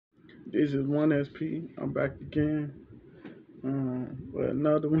This is one SP. I'm back again. With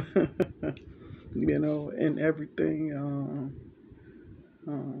another one. And everything.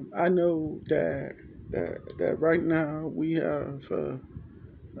 I know that right now we have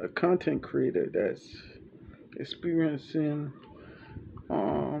a content creator that's experiencing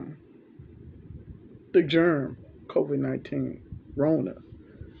um, the germ, COVID-19, Rona,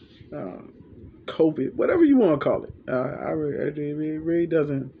 uh, COVID, whatever you want to call it. It really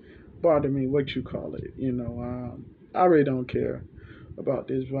doesn't bother me what you call it. I really don't care about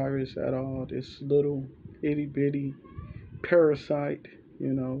this virus at all. This little itty bitty parasite.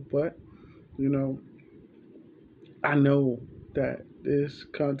 But you know, I know that this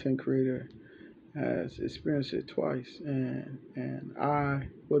content creator has experienced it twice, and I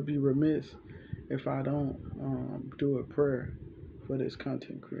would be remiss if I don't do a prayer for this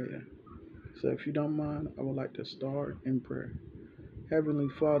content creator. So if you don't mind, I would like to start in prayer. Heavenly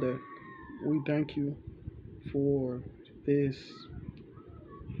Father, we thank you for this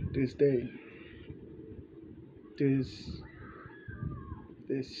this day, this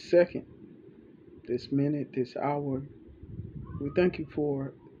this second, this minute, this hour. We thank you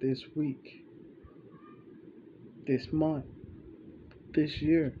for this week, this month, this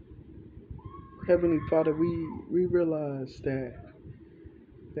year. Heavenly Father, we realize that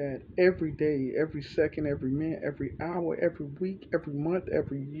every day, every second, every minute, every hour, every week, every month,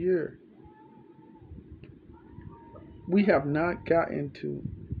 every year, we have not gotten to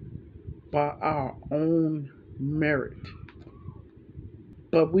by our own merit,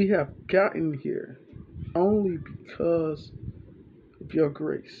 but we have gotten here only because of your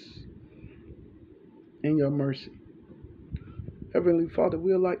grace and your mercy. Heavenly Father,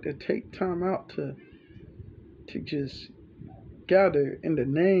 we'd like to take time out to just gather in the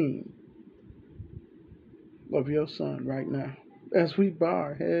name of your Son right now. As we bow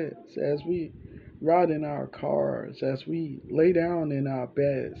our heads, as we ride in our cars, as we lay down in our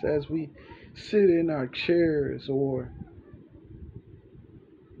beds, as we sit in our chairs, or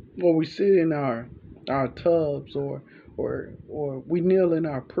we sit in our tubs, or we kneel in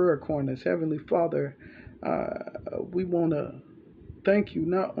our prayer corners. Heavenly Father, we want to thank you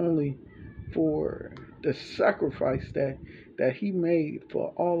not only for the sacrifice that He made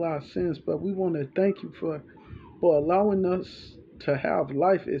for all our sins, but we want to thank you for allowing us to have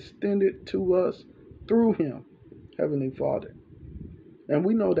life extended to us through Him, Heavenly Father. And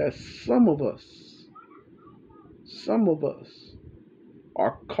we know that some of us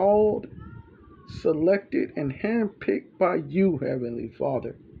are called, selected, and handpicked by you, Heavenly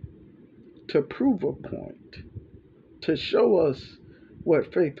Father, to prove a point, to show us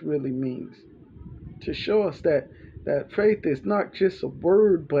what faith really means, to show us that faith is not just a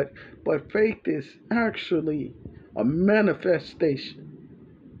word, but faith is actually a manifestation.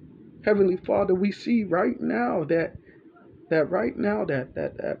 Heavenly Father, we see right now that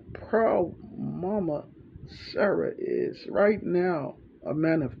proud mama Sara is right now a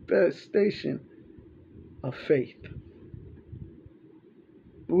manifestation of faith.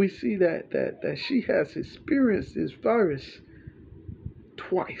 We see that she has experienced this virus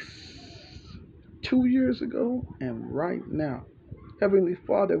twice, 2 years ago and right now. Heavenly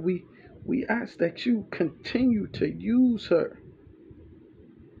Father, we ask that you continue to use her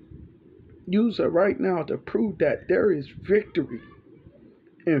right now to prove that there is victory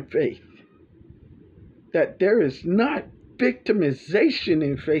in faith, that there is not victimization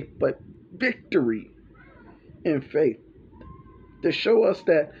in faith, but victory in faith, to show us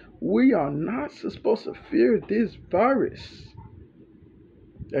that we are not supposed to fear this virus,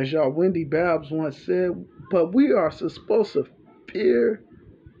 as y'all Wendy Babs once said, but we are supposed to fear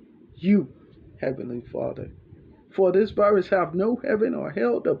you, Heavenly Father. For this virus have no heaven or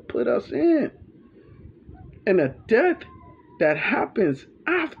hell to put us in. And the death that happens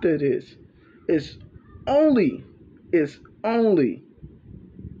after this is only is only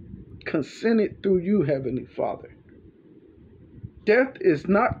consented through you, Heavenly Father. Death is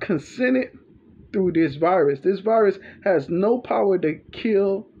not consented through this virus. This virus has no power to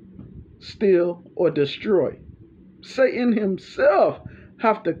kill, steal, or destroy. Satan himself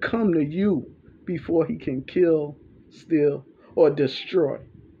have to come to you before he can kill, steal, or destroy.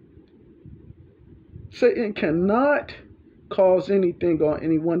 Satan cannot cause anything on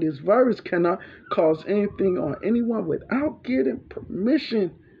anyone. This virus cannot cause anything on anyone without getting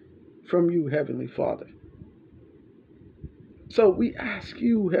permission from you, Heavenly Father. So we ask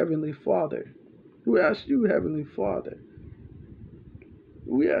you, Heavenly Father. We ask you, Heavenly Father.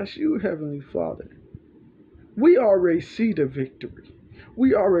 We ask you, Heavenly Father. We already see the victory.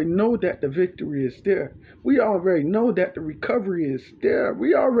 We already know that the victory is there. We already know that the recovery is there.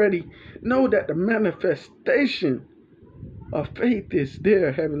 We already know that the manifestation of faith is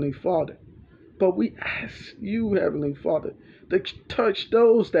there, Heavenly Father. But we ask you, Heavenly Father, to touch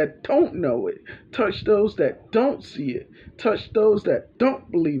those that don't know it, touch those that don't see it, touch those that don't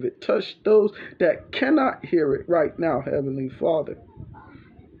believe it, touch those that cannot hear it right now, Heavenly Father.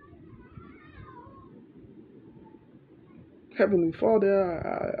 Heavenly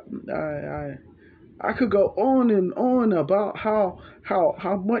Father, I could go on and on about how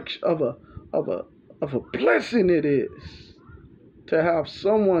much of a of a blessing it is to have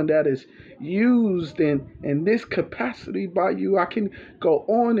someone that is used in this capacity by you. I can go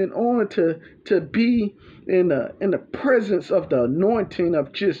on and on to be in the presence of the anointing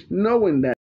of just knowing that.